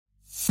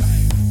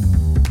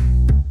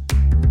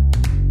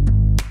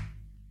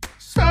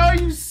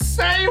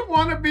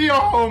want to be a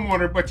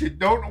homeowner, but you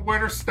don't know where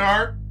to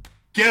start?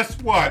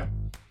 Guess what?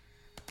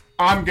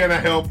 I'm going to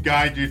help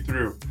guide you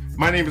through.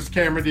 My name is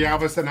Cameron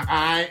D'Alvis, and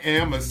I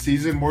am a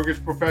seasoned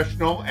mortgage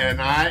professional,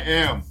 and I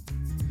am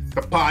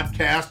the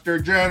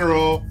podcaster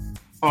general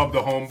of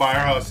the Home Buyer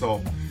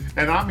Hustle.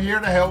 And I'm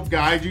here to help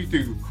guide you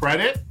through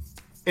credit,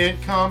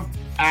 income,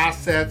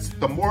 assets,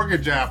 the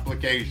mortgage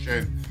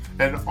application,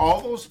 and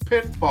all those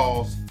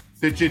pitfalls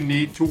that you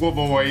need to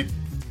avoid,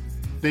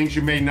 things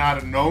you may not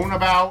have known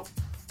about.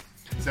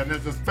 And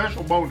there's a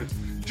special bonus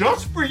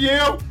just for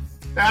you.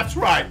 That's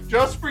right,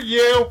 just for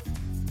you.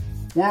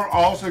 We're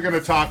also going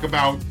to talk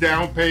about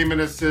down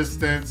payment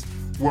assistance.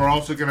 We're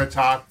also going to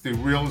talk to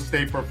real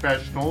estate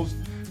professionals,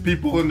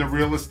 people in the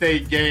real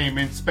estate game,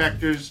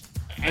 inspectors,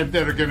 and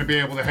that are going to be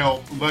able to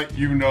help let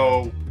you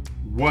know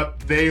what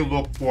they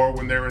look for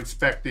when they're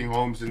inspecting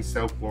homes and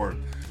so forth.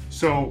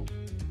 So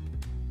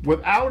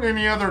without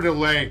any other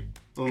delay,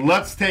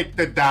 let's take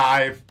the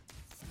dive.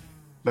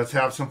 Let's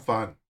have some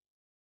fun.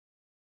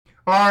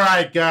 All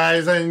right,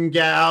 guys and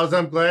gals,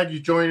 I'm glad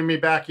you're joining me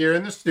back here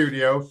in the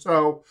studio.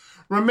 So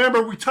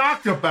remember, we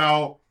talked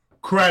about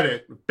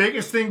credit. The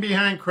biggest thing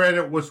behind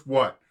credit was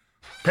what?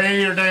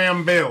 Pay your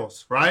damn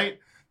bills, right?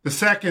 The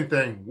second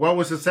thing, what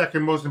was the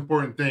second most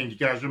important thing? You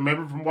guys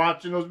remember from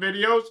watching those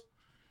videos?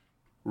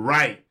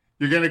 Right.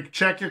 You're going to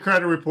check your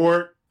credit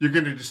report. You're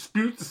going to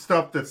dispute the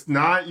stuff that's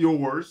not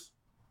yours.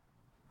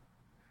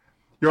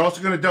 You're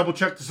also going to double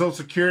check the Social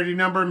Security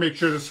number, make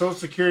sure the Social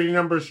Security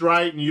number is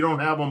right and you don't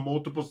have a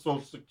multiple Social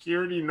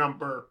Security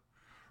number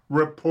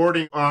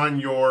reporting on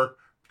your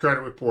credit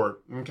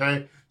report,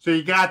 okay? So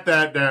you got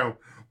that down.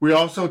 We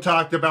also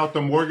talked about the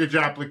mortgage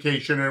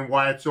application and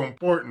why it's so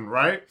important,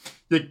 right?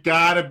 You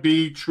got to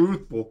be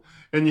truthful.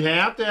 And you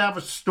have to have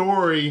a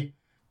story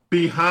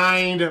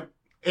behind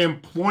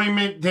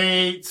employment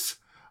dates,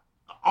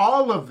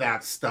 all of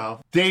that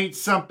stuff. Date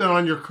something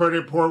on your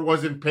credit report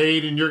wasn't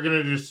paid and you're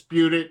going to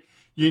dispute it.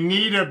 You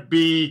need to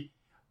be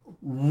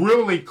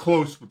really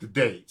close with the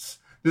dates.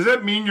 Does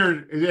that mean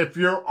if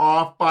you're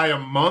off by a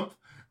month,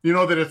 you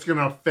know that it's going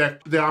to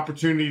affect the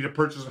opportunity to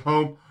purchase a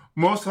home?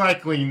 Most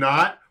likely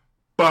not,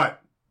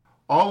 but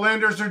all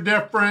lenders are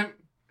different.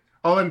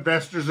 All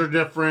investors are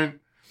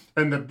different.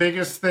 And the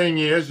biggest thing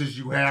is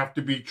you have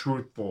to be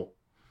truthful.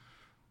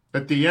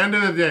 At the end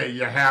of the day,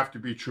 you have to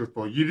be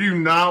truthful. You do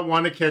not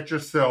want to catch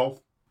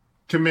yourself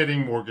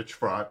committing mortgage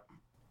fraud.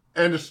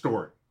 End of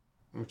story.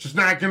 I'm just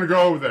not going to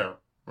go there,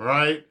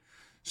 right?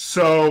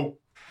 So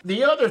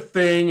the other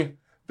thing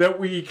that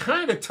we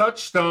kind of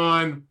touched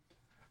on,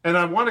 and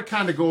I want to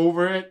kind of go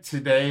over it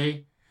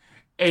today,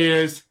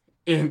 is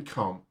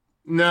income.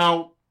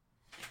 Now,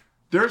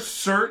 there's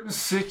certain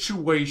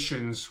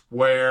situations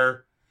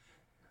where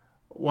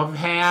I've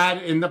had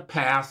in the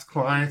past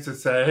clients that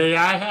say, hey,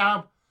 I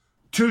have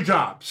 2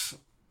 jobs.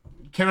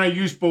 Can I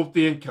use both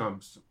the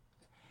incomes?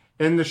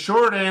 And the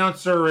short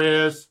answer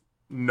is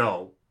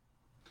no.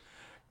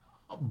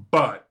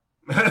 But,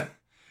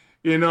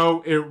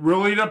 it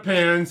really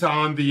depends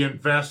on the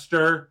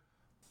investor,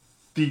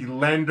 the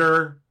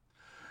lender.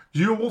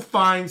 You will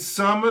find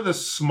some of the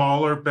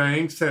smaller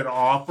banks that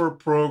offer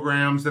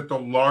programs that the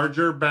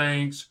larger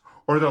banks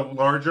or the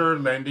larger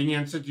lending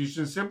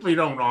institutions simply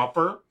don't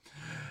offer.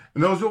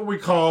 And those are what we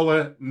call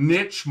a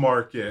niche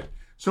market.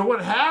 So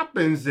what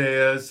happens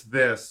is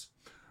this.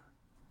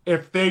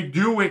 If they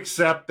do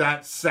accept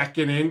that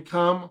second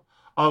income,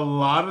 a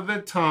lot of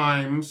the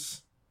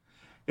times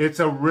it's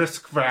a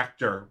risk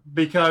factor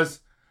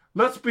because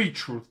let's be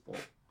truthful.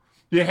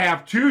 You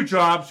have 2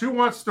 jobs. Who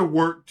wants to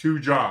work 2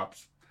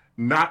 jobs?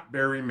 Not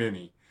very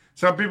many.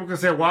 Some people can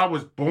say, well, I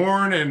was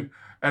born and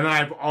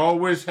I've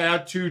always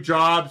had 2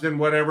 jobs and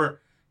whatever.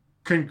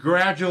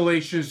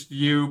 Congratulations to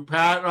you.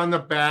 Pat on the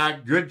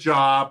back. Good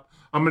job.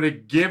 I'm going to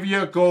give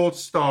you a gold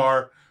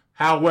star.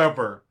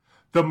 However,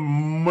 the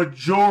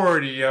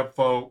majority of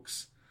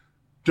folks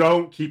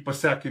don't keep a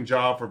second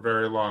job for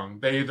very long.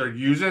 They either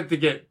use it to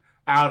get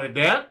out of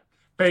debt,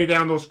 pay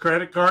down those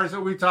credit cards that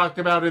we talked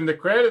about in the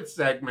credit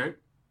segment.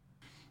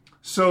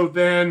 So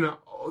then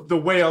the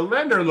way a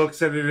lender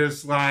looks at it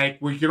is like,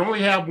 we can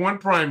only have one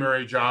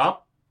primary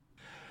job.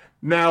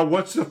 Now,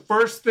 what's the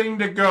first thing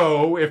to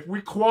go if we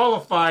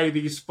qualify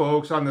these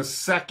folks on the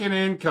second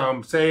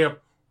income? Say if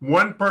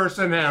one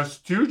person has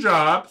 2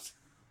 jobs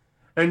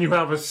and you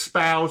have a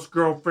spouse,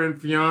 girlfriend,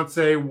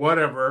 fiance,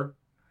 whatever,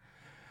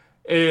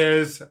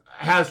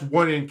 has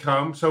 1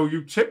 income. So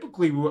you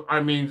typically,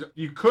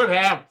 you could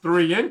have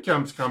 3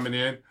 incomes coming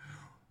in.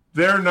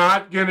 They're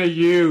not going to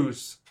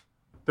use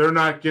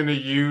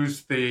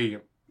the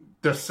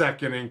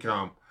second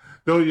income.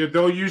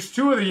 They'll use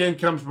 2 of the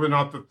incomes, but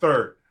not the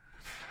third.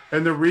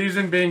 And the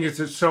reason being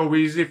is it's so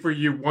easy for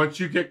you, once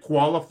you get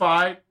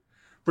qualified,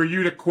 for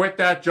you to quit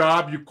that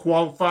job. You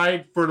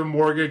qualified for the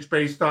mortgage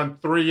based on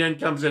 3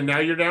 incomes, and now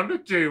you're down to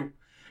 2,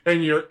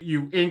 and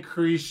you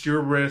increase your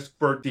risk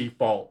for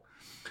default.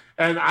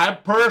 And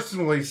I've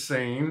personally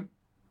seen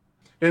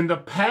in the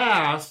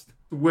past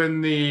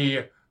when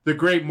the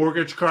great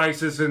mortgage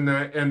crisis and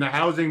the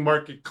housing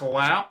market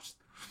collapsed,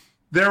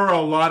 There were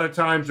a lot of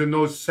times when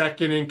those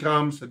second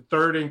incomes and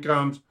third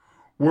incomes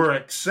were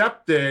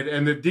accepted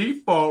and the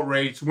default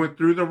rates went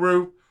through the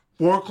roof,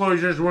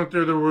 foreclosures went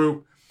through the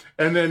roof,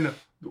 and then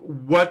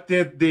what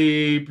did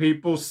the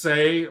people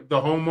say,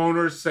 the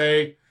homeowners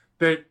say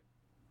that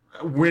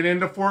went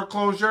into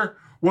foreclosure?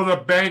 Well, the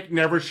bank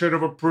never should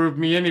have approved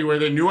me anyway.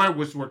 They knew I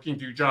was working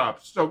 2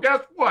 jobs. So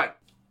guess what?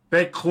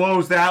 They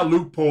closed that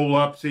loophole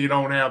up so you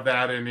don't have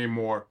that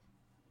anymore.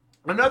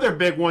 Another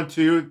big one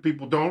too,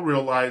 people don't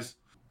realize,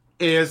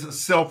 is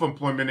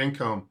self-employment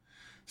income.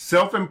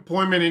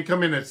 Self-employment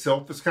income in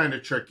itself is kind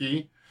of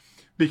tricky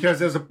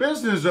because as a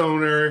business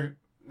owner,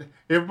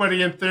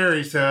 everybody in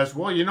theory says,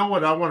 well, you know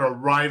what? I want to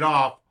write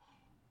off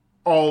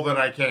all that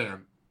I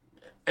can.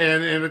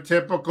 And in a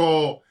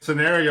typical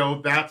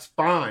scenario, that's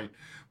fine.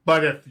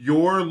 But if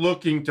you're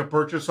looking to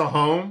purchase a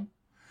home,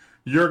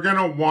 you're going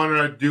to want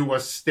to do a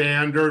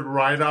standard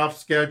write-off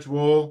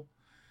schedule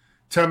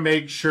to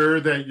make sure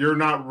that you're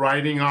not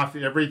writing off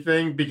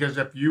everything, because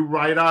if you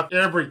write off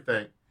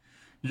everything,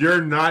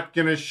 you're not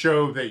going to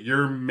show that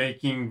you're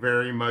making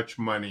very much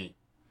money.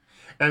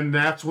 And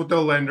that's what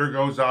the lender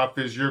goes off,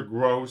 is your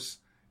gross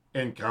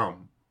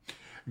income.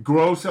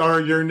 Gross or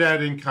your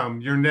net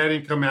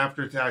income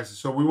after taxes.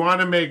 So we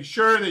want to make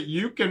sure that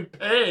you can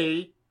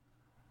pay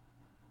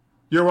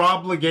your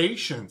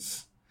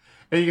obligations.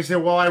 And you can say,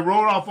 well, I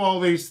wrote off all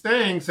these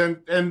things, and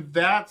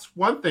that's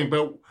one thing,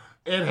 but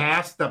it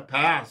has to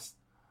pass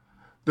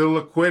the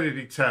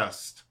liquidity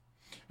test.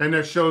 And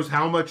it shows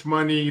how much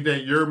money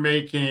that you're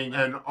making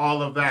and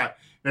all of that.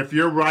 If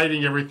you're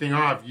writing everything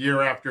off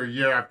year after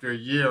year after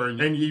year,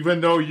 and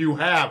even though you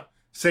have,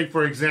 say,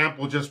 for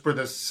example, just for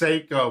the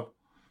sake of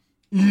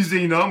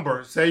easy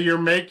numbers, say you're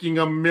making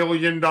 $1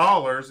 million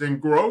in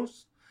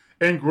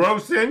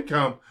gross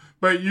income,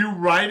 but you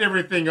write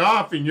everything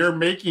off and you're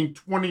making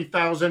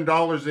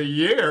 $20,000 a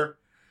year,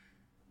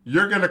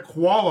 you're going to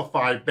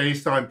qualify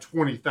based on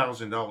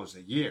 $20,000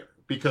 a year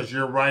because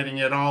you're writing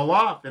it all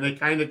off. And it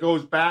kind of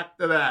goes back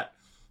to that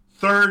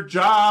third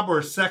job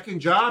or second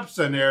job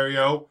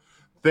scenario.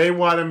 They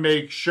want to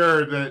make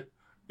sure that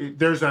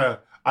there's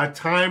a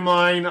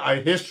timeline,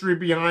 a history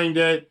behind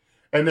it,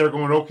 and they're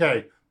going,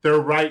 okay, they're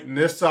writing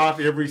this off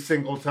every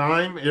single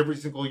time, every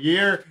single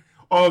year.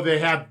 Oh, they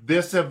have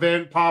this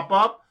event pop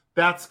up.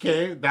 That's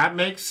okay. That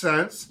makes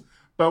sense.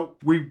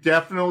 But we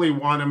definitely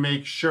want to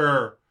make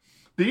sure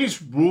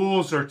these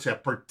rules are to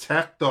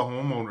protect the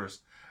homeowners,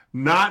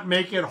 not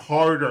make it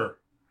harder.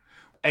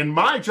 And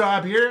my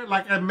job here,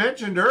 like I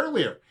mentioned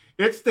earlier,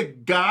 it's to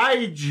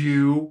guide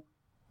you,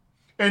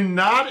 and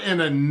not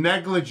in a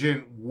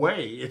negligent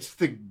way. It's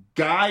to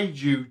guide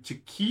you, to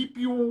keep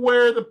you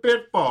aware of the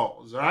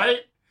pitfalls,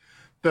 right?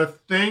 The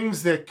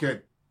things that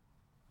could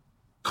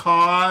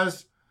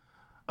cause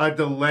a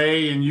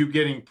delay in you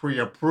getting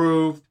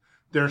pre-approved.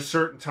 There are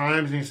certain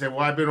times and you say,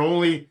 well, I've been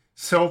only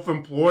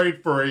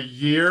self-employed for a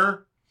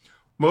year.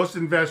 Most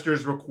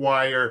investors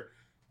require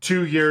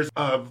 2 years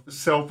of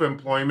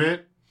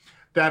self-employment.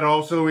 That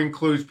also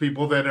includes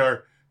people that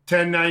are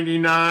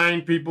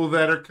 1099, people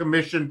that are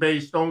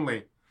commission-based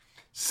only.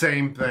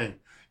 Same thing.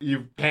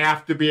 You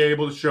have to be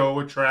able to show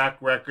a track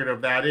record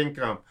of that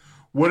income.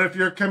 What if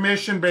you're a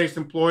commission-based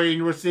employee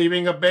and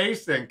receiving a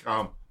base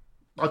income?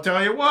 I'll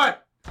tell you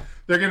what,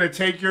 they're going to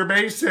take your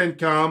base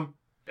income,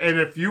 and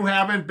if you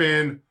haven't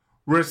been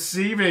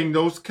receiving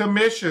those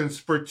commissions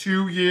for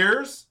 2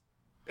 years,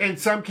 in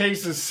some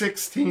cases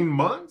 16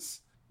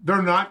 months,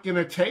 they're not going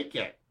to take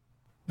it.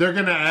 They're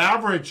going to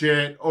average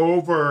it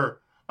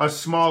over a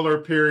smaller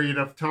period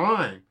of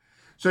time.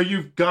 So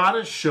you've got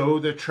to show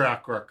the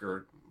track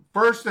record.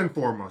 First and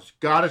foremost,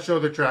 got to show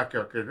the track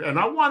record. And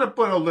I want to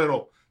put a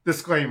little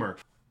disclaimer.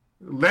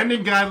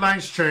 Lending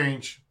guidelines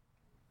change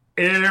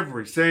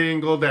every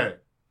single day.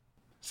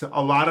 So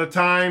a lot of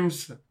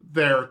times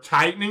they're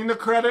tightening the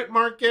credit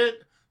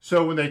market.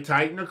 So when they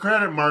tighten the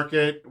credit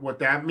market, what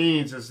that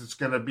means is it's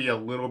going to be a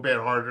little bit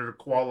harder to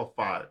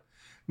qualify.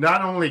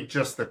 Not only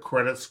just the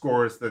credit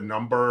score is the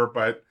number,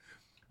 but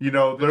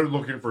they're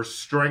looking for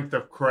strength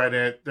of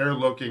credit. They're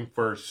looking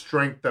for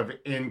strength of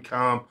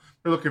income.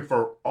 They're looking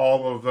for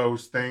all of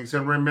those things.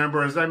 And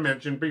remember, as I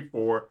mentioned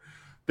before,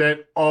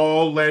 that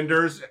all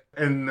lenders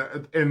and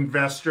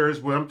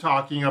investors, when I'm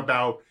talking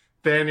about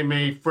Fannie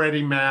Mae,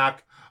 Freddie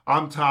Mac,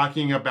 I'm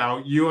talking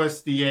about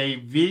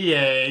USDA,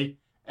 VA,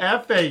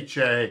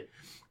 FHA.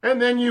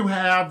 And then you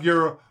have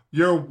your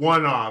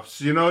one-offs,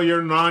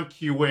 your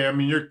non-QM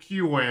and your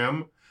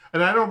QM.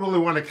 And I don't really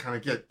want to kind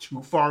of get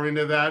too far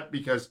into that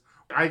because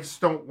I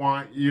just don't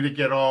want you to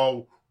get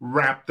all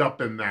wrapped up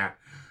in that.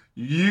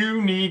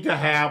 You need to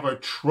have a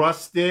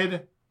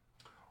trusted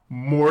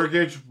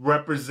mortgage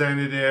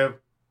representative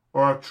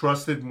or a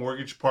trusted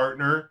mortgage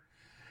partner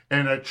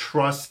and a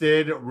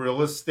trusted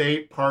real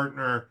estate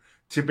partner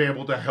to be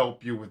able to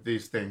help you with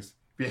these things.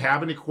 If you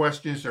have any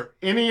questions or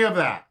any of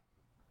that,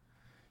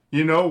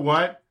 you know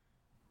what?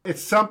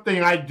 It's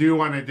something I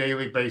do on a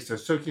daily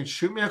basis. So you can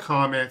shoot me a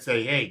comment and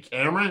say, hey,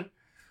 Cameron,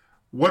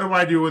 what do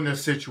I do in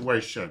this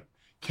situation?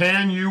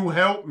 Can you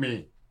help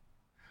me?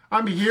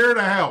 I'm here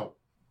to help.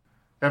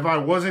 If I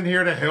wasn't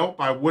here to help,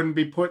 I wouldn't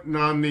be putting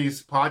on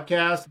these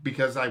podcasts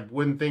because I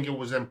wouldn't think it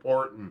was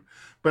important.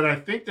 But I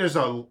think there's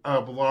a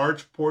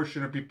large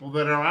portion of people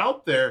that are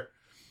out there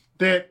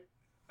that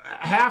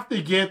have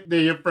to get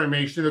the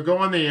information. They'll go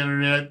on the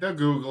internet, they'll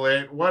Google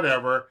it,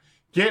 whatever,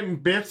 getting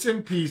bits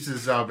and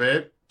pieces of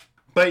it,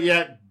 but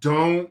yet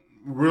don't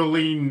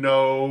really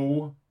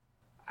know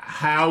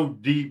how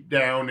deep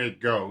down it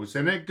goes.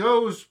 And it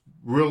goes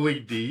really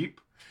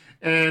deep.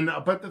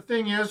 But the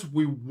thing is,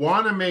 we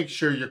want to make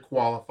sure you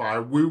qualify.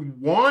 We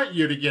want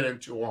you to get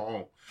into a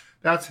home.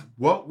 That's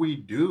what we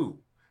do.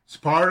 It's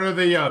part of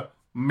the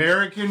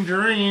American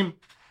dream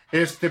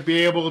is to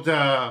be able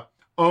to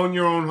own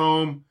your own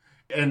home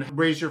and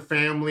raise your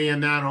family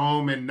in that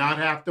home and not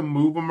have to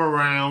move them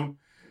around,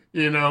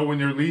 when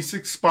your lease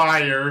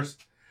expires.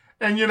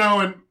 And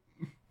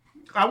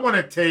I want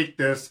to take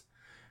this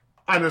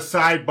on a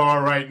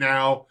sidebar right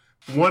now.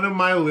 One of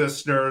my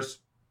listeners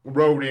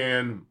wrote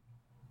in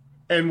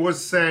and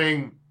was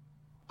saying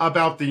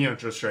about the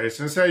interest rates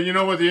and say,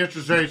 what the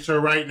interest rates are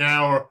right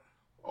now are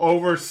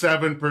over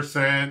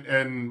 7%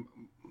 and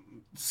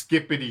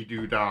skippity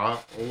doo dah,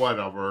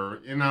 whatever,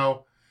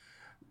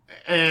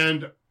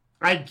 and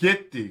I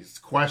get these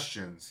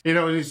questions,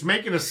 and he's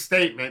making a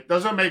statement,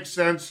 doesn't make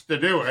sense to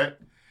do it.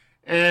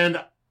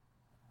 And,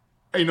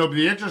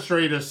 the interest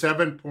rate is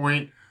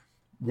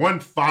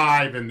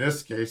 7.15 in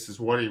this case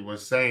is what he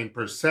was saying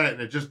percent.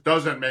 And it just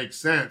doesn't make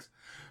sense.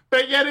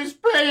 But yet he's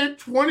paying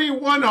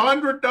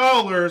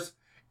 $2,100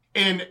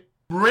 in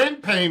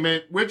rent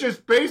payment, which is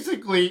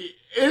basically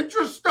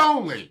interest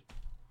only.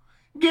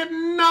 Get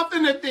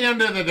nothing at the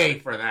end of the day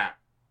for that.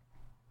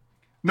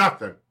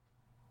 Nothing.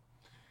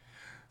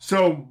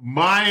 So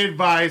my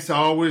advice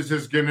always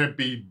is going to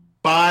be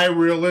buy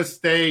real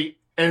estate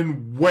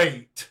and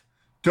wait.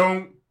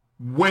 Don't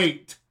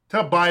wait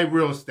to buy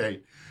real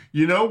estate.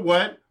 You know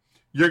what?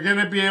 You're going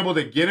to be able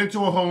to get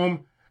into a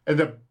home, and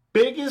the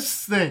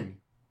biggest thing,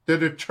 the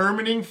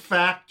determining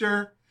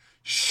factor,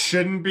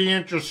 shouldn't be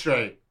interest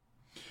rate.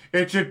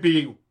 It should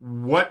be,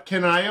 what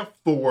can I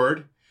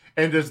afford,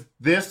 and does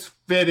this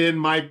fit in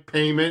my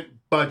payment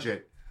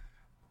budget?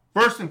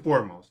 First and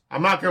foremost,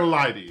 I'm not going to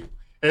lie to you.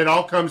 It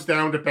all comes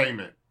down to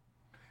payment.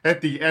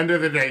 At the end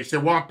of the day, you say,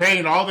 well, I'm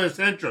paying all this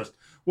interest.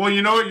 Well,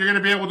 you know what? You're going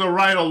to be able to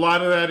write a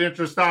lot of that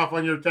interest off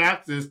on your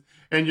taxes,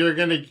 and you're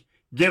going to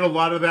get a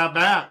lot of that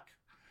back.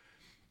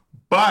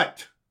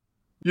 But,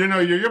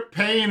 you're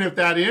paying at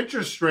that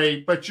interest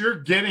rate, but you're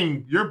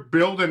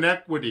building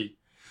equity.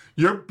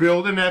 You're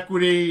building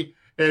equity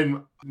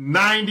in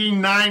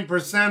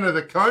 99% of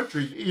the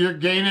country. You're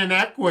gaining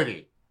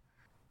equity.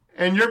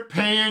 And you're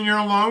paying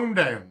your loan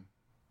down.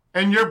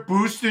 And you're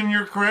boosting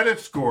your credit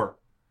score.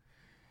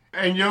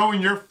 And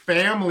and your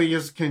family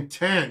is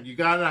content. You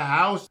got a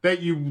house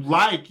that you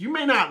like. You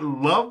may not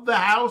love the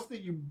house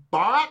that you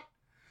bought,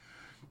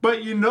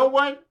 but you know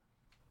what?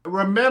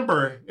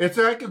 Remember, it's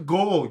like a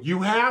goal.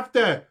 You have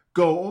to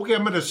go, okay,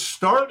 I'm going to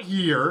start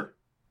here.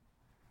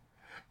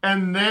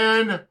 And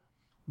then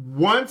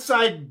once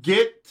I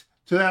get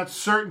to that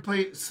certain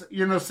place,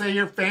 say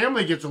your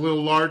family gets a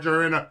little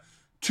larger and a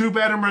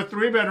 2-bedroom or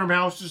 3-bedroom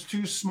house is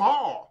too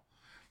small.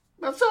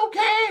 That's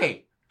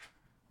okay.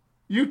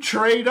 You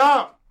trade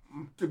up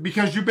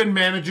because you've been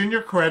managing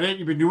your credit.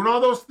 You've been doing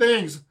all those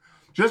things.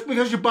 Just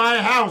because you buy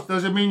a house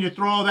doesn't mean you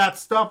throw all that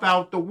stuff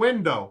out the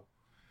window.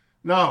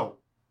 No,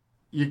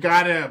 you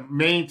got to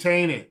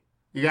maintain it.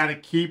 You got to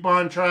keep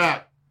on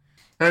track.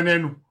 And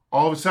then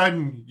all of a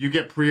sudden you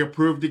get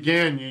pre-approved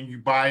again. You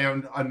buy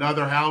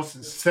another house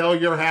and sell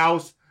your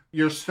house,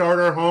 your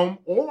starter home.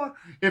 Or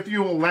if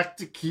you elect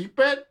to keep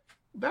it,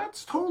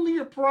 that's totally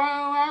your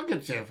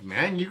prerogative,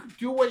 man. You can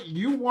do what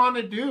you want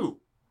to do.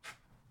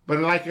 But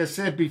like I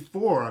said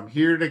before, I'm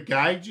here to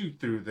guide you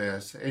through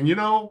this. And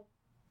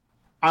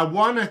I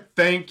want to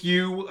thank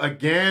you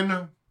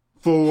again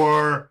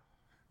for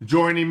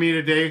joining me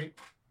today.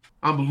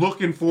 I'm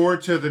looking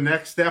forward to the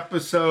next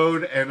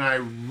episode, and I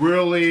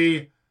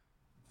really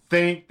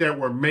think that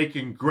we're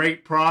making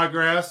great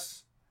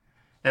progress.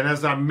 And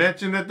as I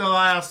mentioned at the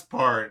last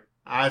part,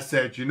 I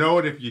said,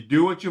 if you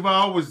do what you've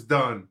always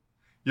done,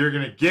 you're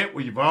going to get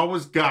what you've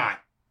always got.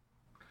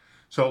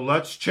 So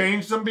let's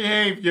change some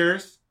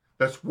behaviors.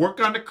 Let's work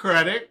on the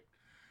credit.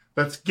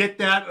 Let's get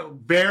that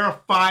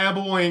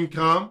verifiable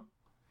income.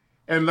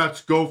 And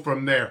let's go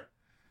from there.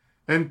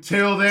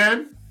 Until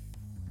then,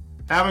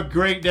 have a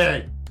great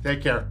day.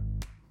 Take care.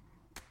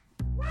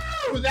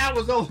 Woo, that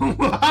was a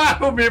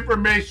lot of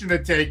information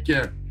to take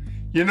in.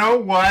 You know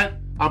what?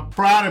 I'm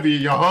proud of you.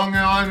 You hung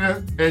on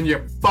it and you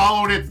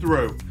followed it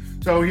through.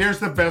 So here's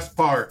the best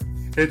part.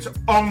 It's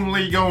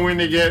only going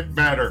to get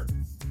better.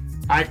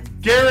 I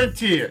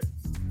guarantee it.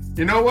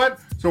 You know what?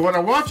 So what I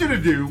want you to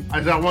do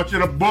is I want you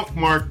to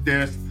bookmark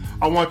this.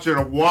 I want you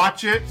to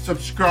watch it,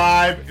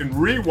 subscribe, and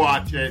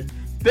rewatch it.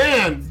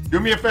 Then, do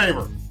me a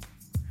favor.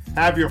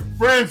 Have your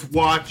friends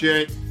watch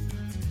it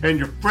and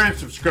your friends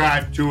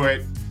subscribe to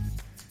it.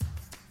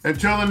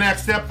 Until the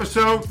next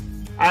episode,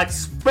 I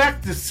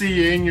expect to see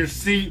you in your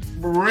seat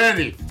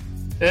ready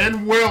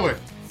and willing.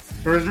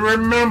 Because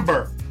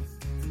remember,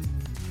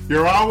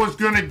 You're always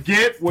going to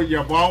get what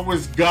you've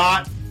always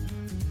got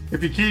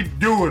if you keep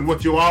doing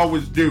what you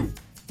always do.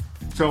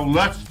 So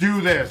let's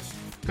do this.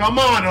 Come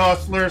on,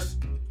 hustlers.